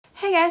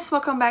Hey guys,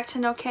 welcome back to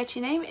No Catchy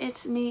Name.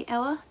 It's me,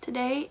 Ella.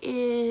 Today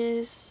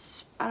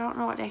is, I don't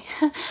know what day.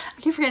 I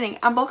keep forgetting.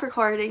 I'm bulk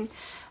recording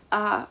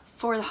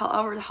over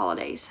the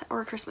holidays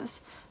or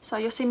Christmas. So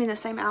you'll see me in the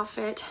same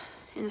outfit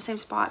in the same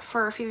spot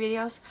for a few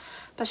videos.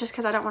 But it's just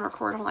because I don't want to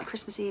record on like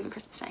Christmas Eve and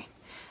Christmas Day.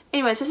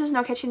 Anyways, this is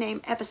No Catchy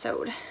Name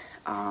episode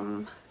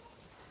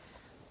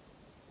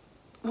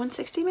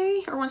 160 maybe,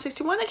 or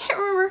 161, I can't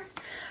remember.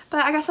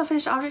 But I got some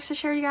finished objects to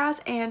share with you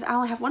guys, and I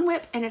only have one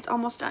whip and it's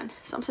almost done.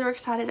 So I'm super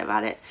excited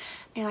about it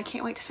and I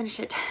can't wait to finish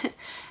it.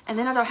 And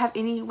then I don't have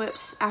any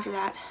whips after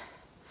that.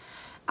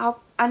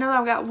 I know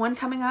I've got one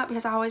coming up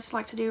because I always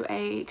like to do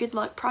a good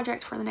luck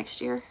project for the next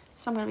year.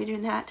 So I'm going to be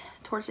doing that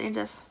towards the end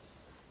of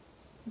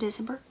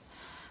December.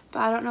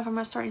 But I don't know if I'm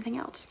going to start anything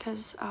else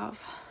because of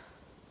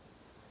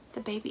the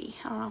baby.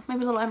 I don't know.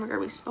 Maybe little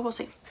emigrants, but we'll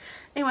see.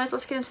 Anyways,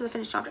 let's get into the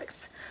finished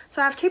objects.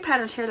 So I have two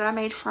patterns here that I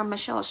made from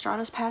Michelle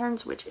Estrada's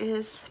patterns, which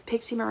is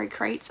Pixie Marie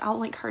Crates. I'll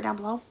link her down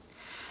below.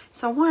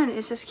 So one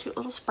is this cute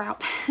little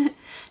sprout.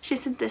 She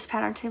sent this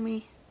pattern to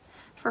me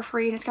for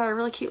free, and it's got a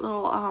really cute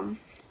little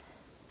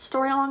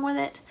story along with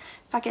it.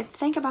 If I can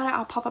think about it,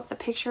 I'll pop up the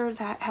picture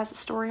that has a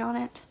story on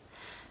it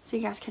so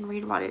you guys can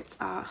read what it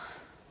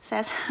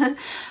says.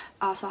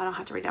 So I don't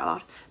have to read it out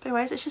loud. But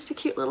anyways, it's just a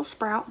cute little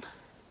sprout.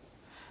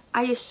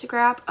 I used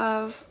scrap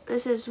of,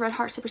 this is Red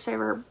Heart Super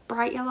Saver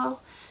Bright Yellow,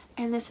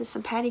 and this is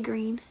some Patty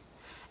Green,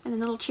 and then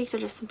the little cheeks are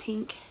just some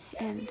pink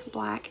and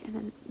black, and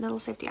then little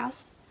safety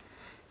eyes.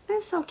 And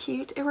it's so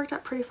cute. It worked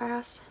out pretty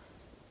fast.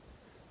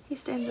 He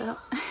stands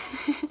up.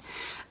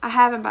 I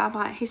have him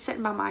by he's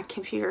sitting by my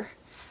computer,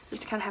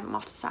 just to kind of have him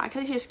off to the side,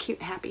 because he's just cute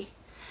and happy.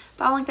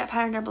 But I'll link that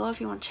pattern down below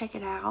if you want to check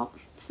it out.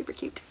 Super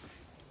cute.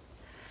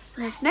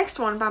 And this next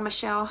one by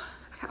Michelle,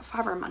 I got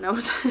fiber in my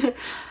nose.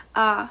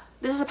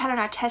 This is a pattern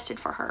I tested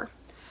for her.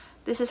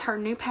 This is her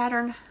new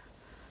pattern.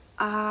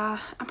 I'm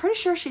pretty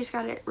sure she's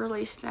got it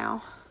released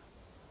now.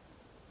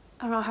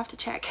 I don't know, I'll have to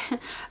check.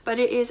 But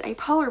it is a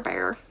polar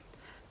bear.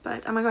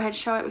 But I'm going to go ahead and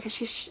show it because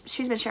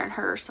she's been sharing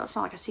hers, so it's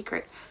not like a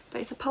secret.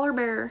 But it's a polar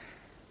bear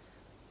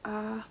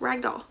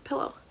ragdoll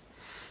pillow.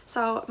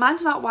 So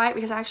mine's not white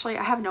because actually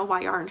I have no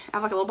white yarn. I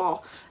have like a little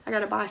ball. I got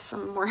to buy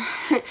some more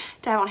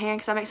to have on hand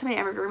because I make so many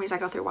amigurumis I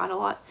go through white a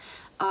lot.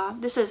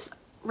 This is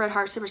Red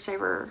Heart Super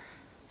Saver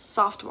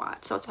soft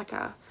white, so it's like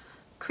a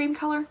cream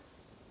color,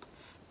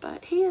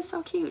 but he is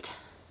so cute.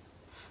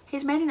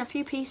 He's made in a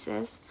few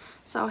pieces,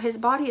 so his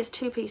body is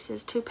two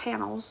pieces, two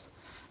panels.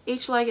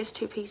 Each leg is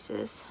two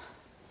pieces.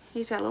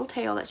 He's got a little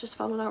tail that's just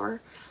folded over,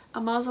 a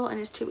muzzle, and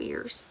his two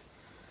ears.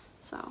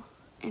 So,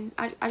 and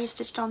I just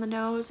stitched on the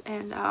nose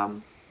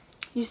and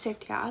used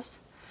safety eyes.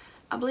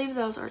 I believe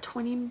those are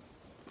 12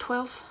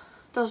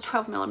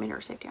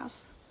 millimeter safety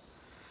eyes.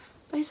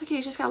 But he's so cute.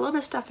 He's just got a little bit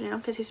of stuff in him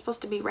because he's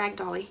supposed to be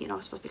ragdolly. You know,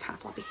 he's supposed to be kind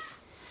of floppy.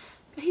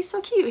 But he's so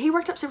cute. He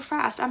worked up super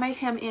fast. I made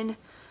him in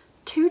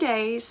 2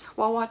 days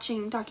while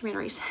watching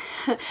documentaries.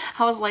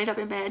 I was laid up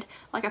in bed.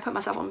 Like, I put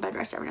myself on bed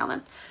rest every now and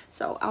then.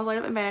 So I was laid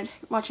up in bed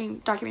watching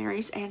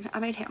documentaries and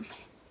I made him.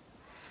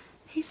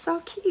 He's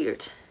so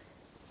cute.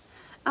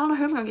 I don't know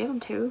who I'm going to give him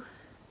to.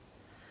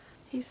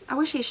 I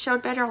wish he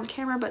showed better on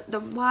camera, but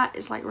the white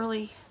is like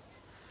really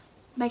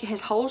making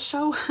his holes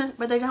show.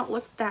 But they don't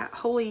look that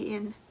holy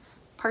in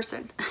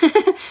person.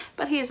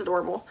 But he is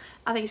adorable.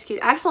 I think he's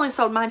cute. I accidentally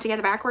sewed mine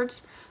together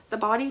backwards. The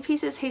body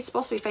pieces, he's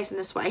supposed to be facing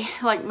this way.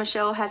 Like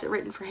Michelle has it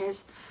written for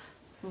his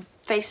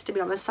face to be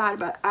on this side,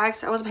 but I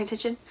wasn't paying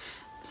attention.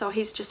 So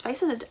he's just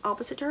facing the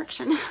opposite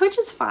direction, which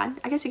is fine.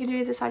 I guess you can do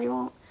either side you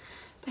want.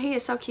 But he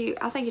is so cute.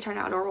 I think he turned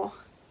out adorable.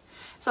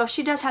 So if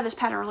she does have this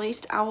pattern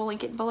released, I will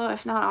link it below.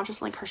 If not, I'll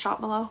just link her shop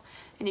below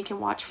and you can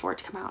watch for it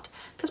to come out.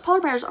 Because polar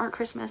bears aren't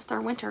Christmas,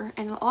 they're winter,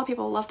 and a lot of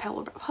people love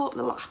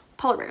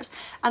polar bears.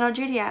 I know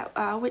Judy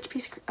at Which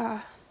Piece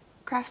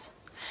Crafts.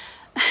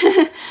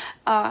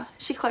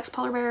 She collects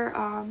polar bear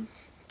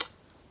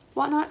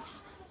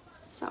whatnots.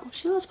 So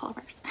she loves polar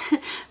bears.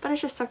 But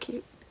it's just so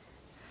cute.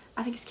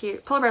 I think it's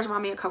cute. Polar bears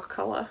remind me of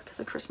Coca-Cola because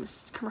of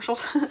Christmas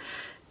commercials.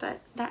 But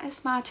that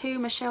is my two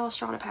Michelle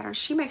Estrada patterns.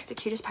 She makes the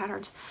cutest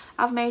patterns.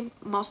 I've made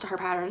most of her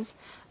patterns.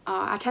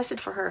 I tested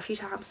for her a few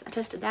times. I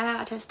tested that.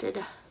 I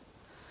tested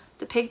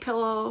the pig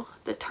pillow,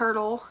 the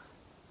turtle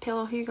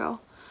pillow. Here you go.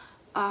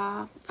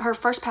 Her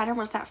first pattern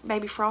was that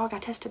baby frog. I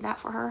tested that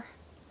for her.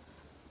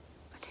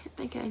 I can't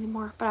think of it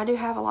anymore. But I do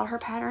have a lot of her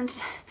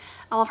patterns.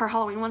 I love her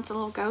Halloween ones. The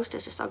little ghost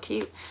is just so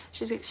cute.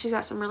 She's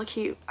got some really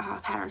cute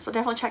patterns. So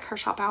definitely check her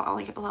shop out. I'll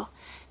link it below.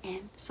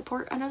 And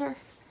support another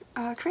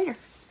creator.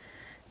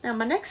 Now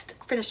my next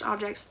finished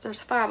objects, there's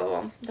 5 of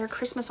them. They're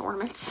Christmas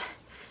ornaments.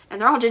 And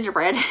they're all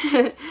gingerbread.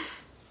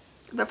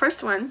 The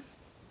first one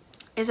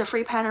is a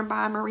free pattern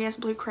by Maria's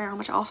Blue Crayon,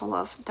 which I also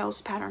love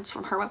those patterns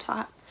from her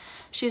website.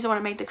 She's the one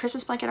that made the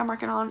Christmas blanket I'm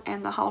working on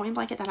and the Halloween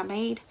blanket that I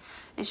made.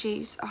 And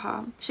she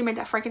made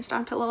that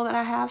Frankenstein pillow that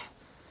I have.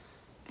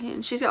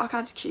 And she's got all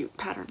kinds of cute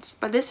patterns.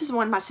 But this is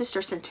one my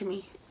sister sent to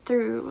me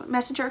through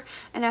Messenger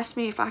and asked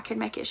me if I could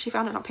make it. She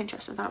found it on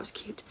Pinterest and thought it was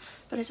cute.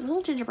 But it's a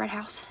little gingerbread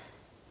house.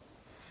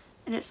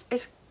 And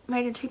it's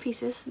made in 2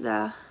 pieces.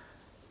 The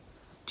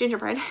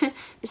gingerbread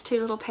is 2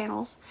 little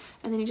panels,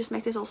 and then you just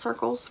make these little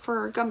circles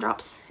for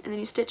gumdrops, and then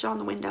you stitch on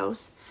the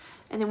windows,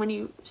 and then when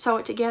you sew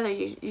it together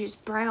you use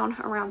brown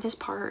around this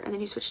part, and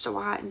then you switch to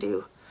white and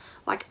do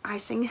like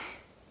icing,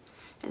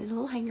 and then a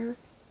little hanger.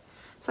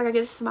 So I gotta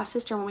give this to my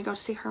sister when we go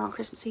to see her on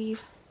Christmas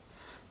Eve.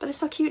 But it's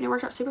so cute and it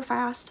worked out super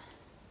fast.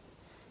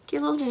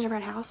 Cute little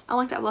gingerbread house. I'll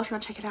link that below if you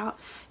want to check it out,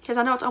 because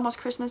I know it's almost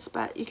Christmas,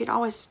 but you can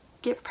always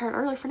get prepared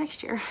early for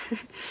next year,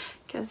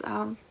 because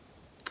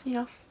you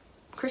know,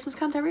 Christmas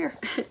comes every year.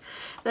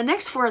 The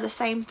next 4 are the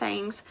same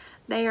things.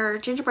 They are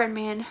gingerbread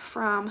men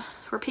from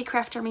Repeat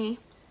Crafter Me.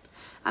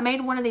 I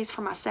made one of these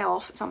for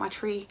myself. It's on my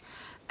tree.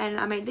 And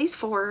I made these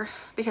 4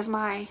 because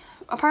my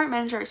apartment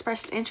manager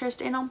expressed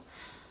interest in them.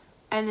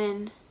 And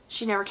then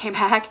she never came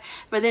back.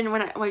 But then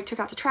when we took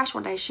out the trash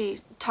one day,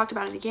 she talked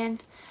about it again.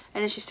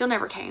 And then she still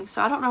never came.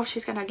 So I don't know if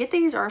she's going to get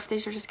these or if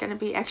these are just going to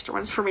be extra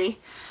ones for me.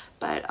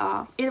 But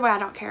either way, I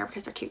don't care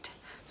because they're cute.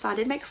 So I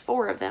did make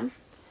 4 of them.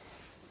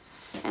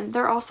 And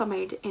they're also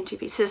made in 2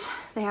 pieces.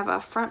 They have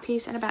a front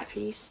piece and a back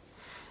piece.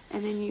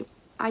 And then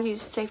I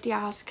used safety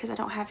eyes because I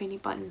don't have any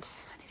buttons.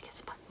 I need to get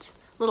some buttons.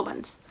 Little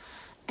buttons.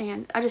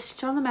 And I just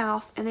stitch on the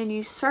mouth and then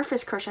use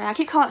surface crochet. I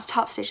keep calling it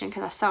top stitching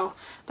because I sew,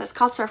 but it's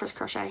called surface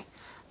crochet.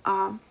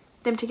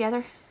 Them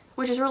together,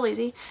 which is real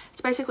easy.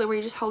 It's basically where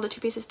you just hold the 2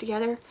 pieces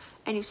together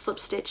and you slip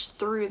stitch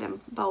through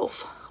them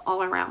both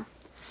all around.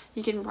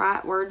 You can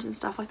write words and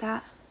stuff like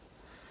that.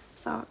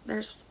 So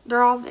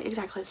they're all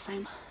exactly the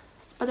same.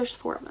 But there's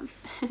 4 of them.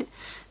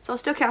 So it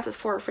still counts as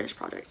 4 finished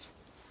projects.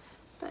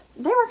 But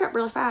they work out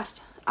really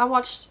fast. I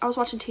was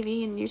watching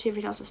TV and YouTube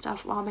videos and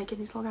stuff while making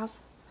these little guys.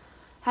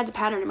 I had the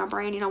pattern in my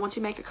brain, you know, once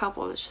you make a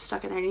couple, it's just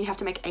stuck in there, and you have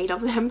to make 8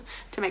 of them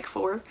to make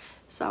 4.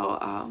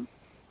 So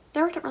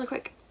they worked out really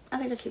quick. I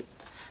think they're cute.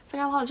 So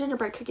I got a lot of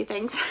gingerbread cookie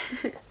things.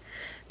 But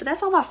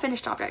that's all my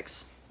finished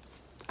objects.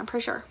 I'm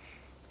pretty sure.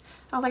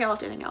 I don't think I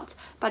left anything else.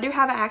 But I do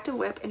have an active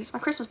whip, and it's my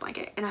Christmas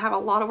blanket, and I have a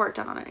lot of work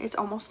done on it. It's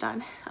almost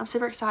done. I'm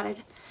super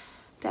excited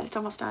that it's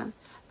almost done.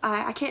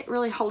 I can't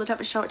really hold it up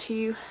and show it to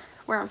you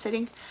where I'm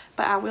sitting,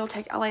 but I'll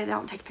lay it out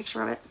and take a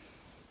picture of it.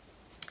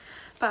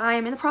 But I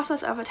am in the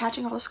process of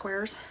attaching all the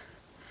squares,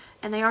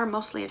 and they are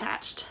mostly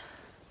attached.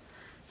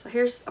 So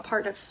here's a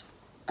part that's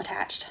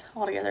attached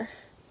all together.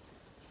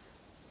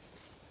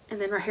 And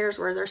then right here is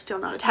where they're still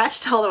not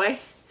attached all the way.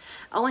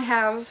 I only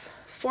have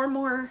 4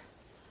 more.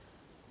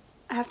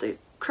 I have to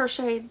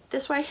crochet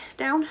this way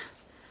down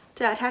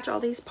to attach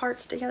all these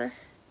parts together.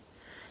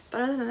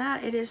 But other than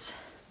that, it is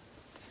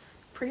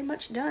pretty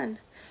much done.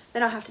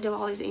 Then I'll have to do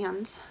all these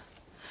ends.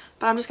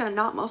 But I'm just going to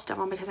knot most of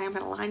them because I am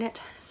going to line it.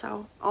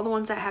 So all the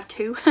ones that have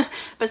 2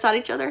 beside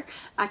each other,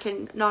 I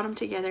can knot them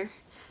together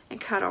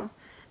and cut them.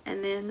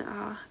 And then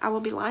I will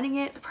be lining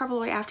it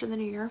probably after the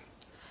new year.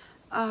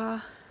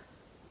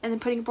 And then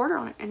putting a border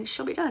on it, and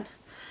she'll be done.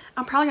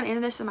 I'm probably going to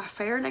enter this in my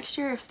fair next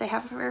year if they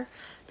have a fair,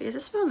 because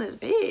this one is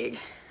big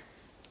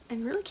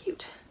and really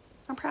cute.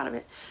 I'm proud of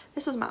it.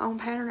 This is my own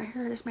pattern right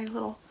here. I just made a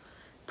little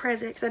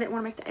present because I didn't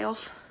want to make the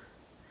elf.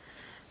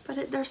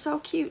 But they're so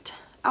cute.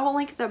 I will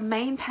link the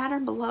main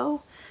pattern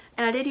below,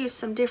 and I did use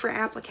some different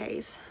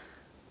appliques,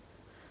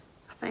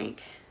 I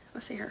think.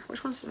 Let's see here.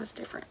 Which one's the most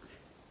different?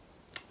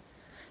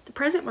 The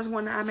present was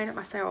one that I made it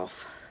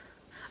myself.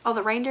 Oh,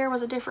 the reindeer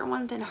was a different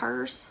one than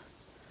hers.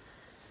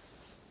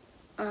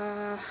 Is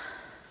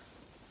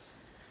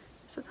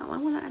that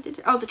one that I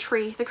did? Oh, the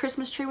tree. The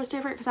Christmas tree was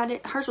different because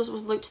hers was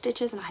loop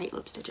stitches, and I hate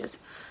loop stitches.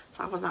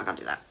 So I was not going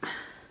to do that. I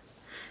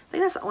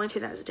think that's the only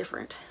 2 that is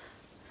different.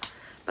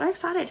 But I'm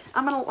excited.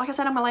 I'm gonna, like I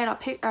said, I'm gonna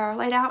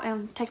lay it out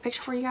and take a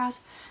picture for you guys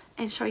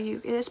and show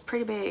you. It is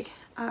pretty big.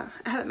 I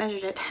haven't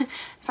measured it.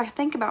 If I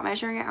think about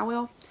measuring it, I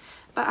will.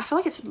 But I feel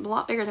like it's a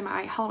lot bigger than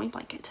my Halloween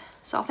blanket.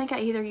 So I think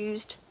I either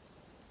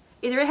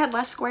it had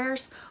less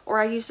squares, or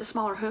I used a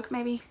smaller hook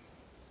maybe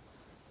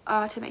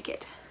to make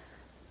it.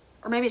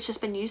 Or maybe it's just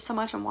been used so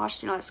much and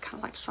washed, you know, it's kind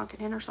of like shrunken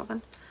in or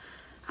something.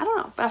 I don't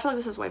know, but I feel like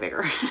this is way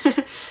bigger.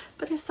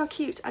 But it's so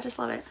cute. I just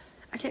love it.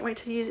 I can't wait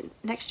to use it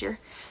next year.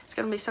 It's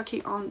going to be so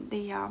cute on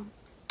the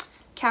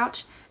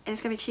couch, and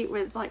it's going to be cute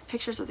with like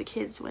pictures of the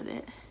kids with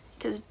it.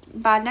 Because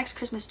by next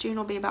Christmas, June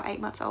will be about 8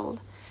 months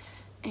old,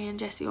 and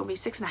Jessie will be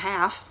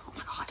 6.5. Oh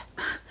my god.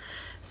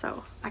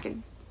 So I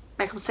can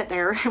make them sit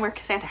there and wear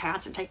Santa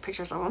hats and take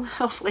pictures of them,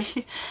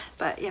 hopefully.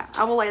 But yeah,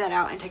 I will lay that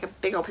out and take a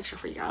big old picture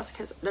for you guys,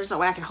 because there's no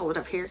way I can hold it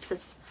up here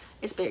because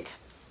it's big.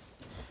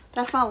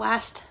 That's my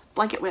last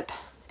blanket whip,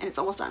 and it's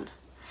almost done.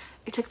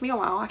 It took me a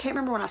while. I can't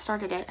remember when I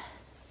started it.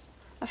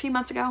 A few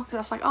months ago, because I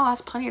was like, oh, that's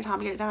plenty of time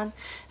to get it done.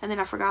 And then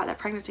I forgot that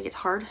pregnancy gets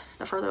hard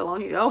the further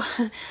along you go.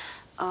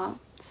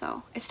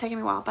 So it's taken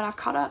me a while, but I've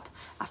caught up.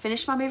 I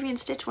finished my movie and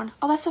stitch one.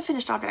 Oh, that's a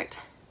finished object.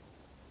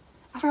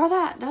 I forgot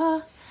that.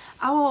 Duh.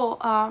 I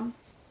will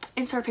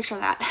insert a picture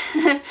of that.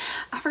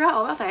 I forgot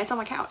all about that. It's on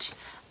my couch.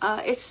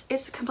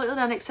 It's completely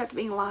done except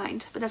being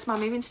lined, but that's my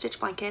movie and stitch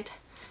blanket.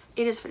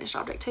 It is a finished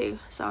object too.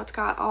 So it's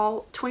got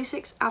all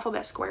 26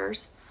 alphabet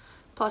squares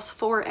plus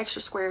 4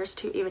 extra squares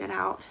to even it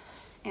out.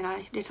 And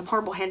I did some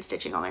horrible hand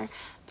stitching on there,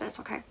 but it's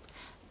okay.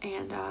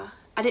 And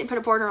I didn't put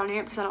a border on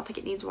it because I don't think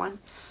it needs one.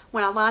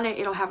 when I line it,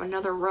 it'll have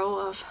another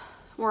row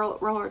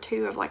or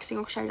two of like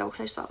single crochet, double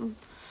crochet, something,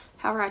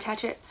 however I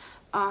attach it,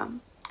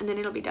 and then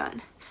it'll be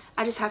done.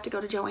 I just have to go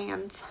to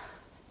Joann's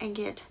and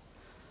get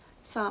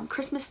some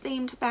Christmas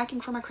themed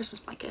backing for my Christmas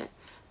blanket,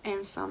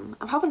 and some,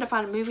 I'm hoping to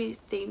find a movie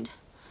themed,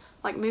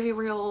 like movie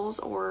reels,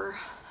 or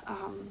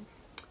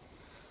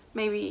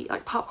maybe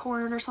like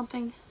popcorn or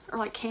something, or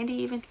like candy,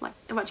 even like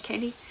a bunch of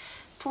candy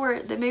for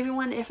the movie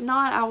one. If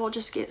not, I will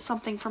just get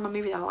something from a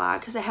movie that I like,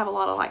 because they have a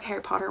lot of like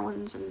Harry Potter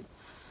ones and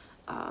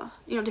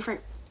you know,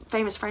 different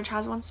famous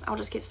franchise ones. I'll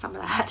just get some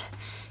of that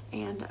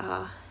and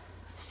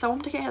sew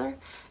them together,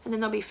 and then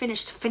they'll be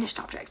finished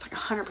objects, like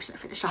 100%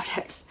 finished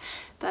objects.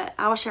 But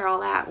I will share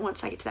all that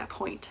once I get to that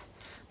point.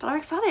 But I'm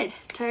excited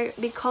to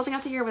be closing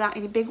out the year without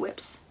any big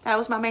whips. That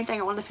was my main thing.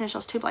 I wanted to finish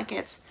those 2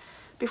 blankets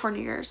before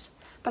New Year's.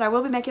 But I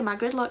will be making my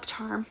good luck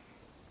charm.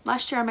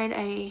 Last year I made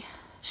a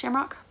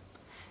shamrock.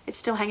 It's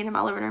still hanging in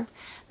my living room.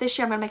 This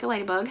year I'm going to make a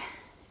ladybug,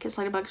 because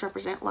ladybugs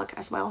represent luck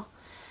as well.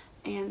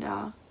 And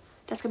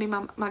that's going to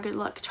be my good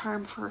luck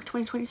charm for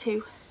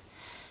 2022.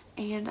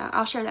 And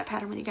I'll share that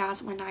pattern with you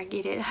guys when I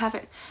get it. I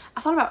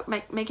thought about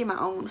making my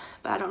own,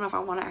 but I don't know if I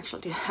want to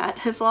actually do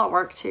that. It's a lot of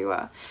work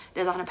to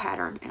design a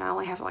pattern, and I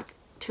only have like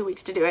 2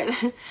 weeks to do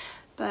it.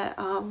 But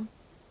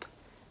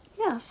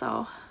yeah,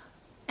 so,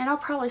 and I'll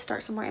probably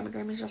start some more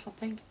amigurumis or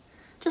something,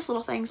 just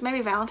little things,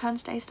 maybe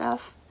Valentine's Day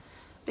stuff,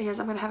 because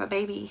I'm gonna have a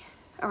baby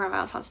around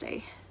Valentine's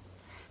Day,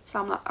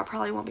 so I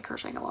probably won't be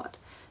crocheting a lot,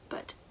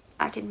 but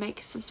I can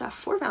make some stuff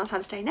for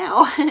Valentine's Day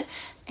now.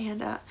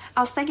 And I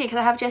was thinking, because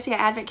I have Jessie an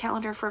advent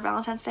calendar for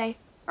Valentine's Day,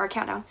 or a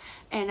countdown,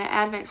 and an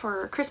advent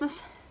for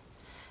Christmas,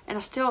 and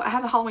I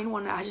have a Halloween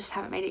one, I just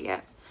haven't made it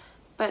yet.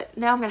 But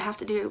now I'm going to have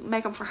to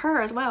make them for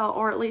her as well,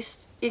 or at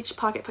least each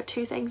pocket put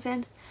 2 things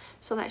in,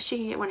 so that she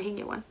can get one and he can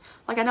get one.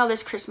 Like, I know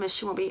this Christmas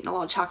she won't be eating a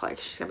lot of chocolate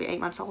because she's going to be 8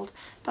 months old,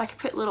 but I could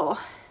put little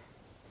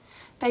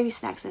baby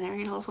snacks in there,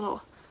 you know, those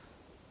little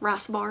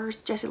rice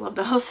bars. Jessie loved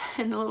those,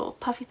 and the little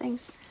puffy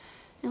things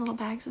in little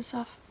bags and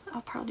stuff.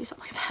 I'll probably do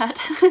something like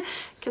that,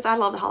 because I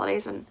love the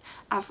holidays, and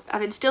I've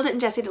instilled it in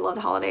Jessie to love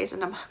the holidays,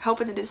 and I'm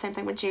hoping to do the same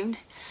thing with June,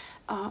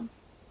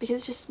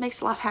 because it just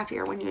makes life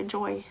happier when you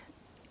enjoy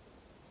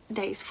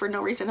days for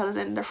no reason other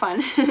than they're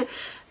fun.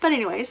 But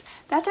anyways,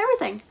 that's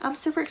everything. I'm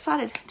super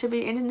excited to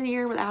be ending the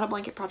year without a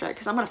blanket project,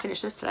 because I'm going to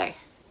finish this today.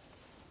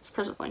 It's a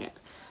Christmas blanket.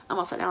 I'm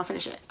going to sit down and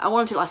finish it. I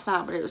wanted to last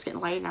night, but it was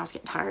getting late and I was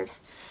getting tired,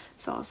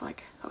 so I was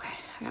like, okay,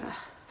 I gotta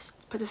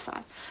put this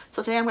aside.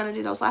 So today I'm going to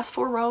do those last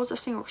 4 rows of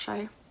single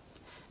crochet,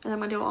 and I'm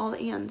going to do all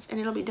the ends, and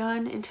it'll be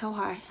done until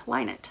I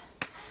line it.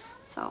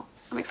 So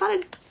I'm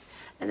excited.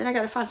 And then I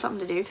got to find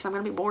something to do, because I'm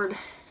going to be bored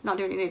not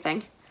doing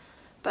anything.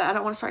 But I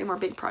don't want to start any more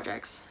big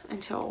projects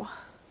until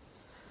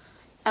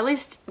at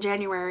least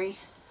January.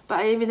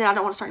 But even then, I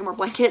don't want to start any more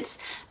blankets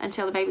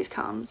until the baby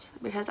comes,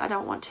 because I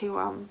don't want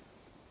to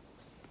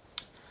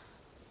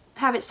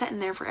have it sitting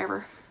there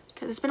forever,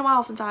 because it's been a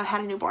while since I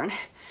had a newborn.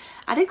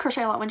 I did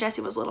crochet a lot when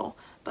Jessie was little,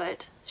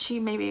 but she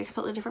may be a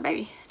completely different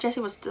baby.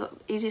 Jessie was the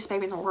easiest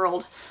baby in the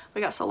world.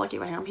 We got so lucky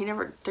with him. He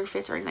never threw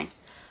fits or anything.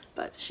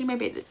 But she may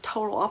be the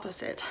total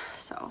opposite,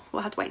 so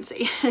we'll have to wait and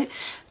see. But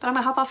I'm going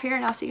to hop off here,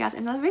 and I'll see you guys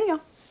in another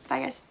video. Bye,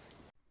 guys.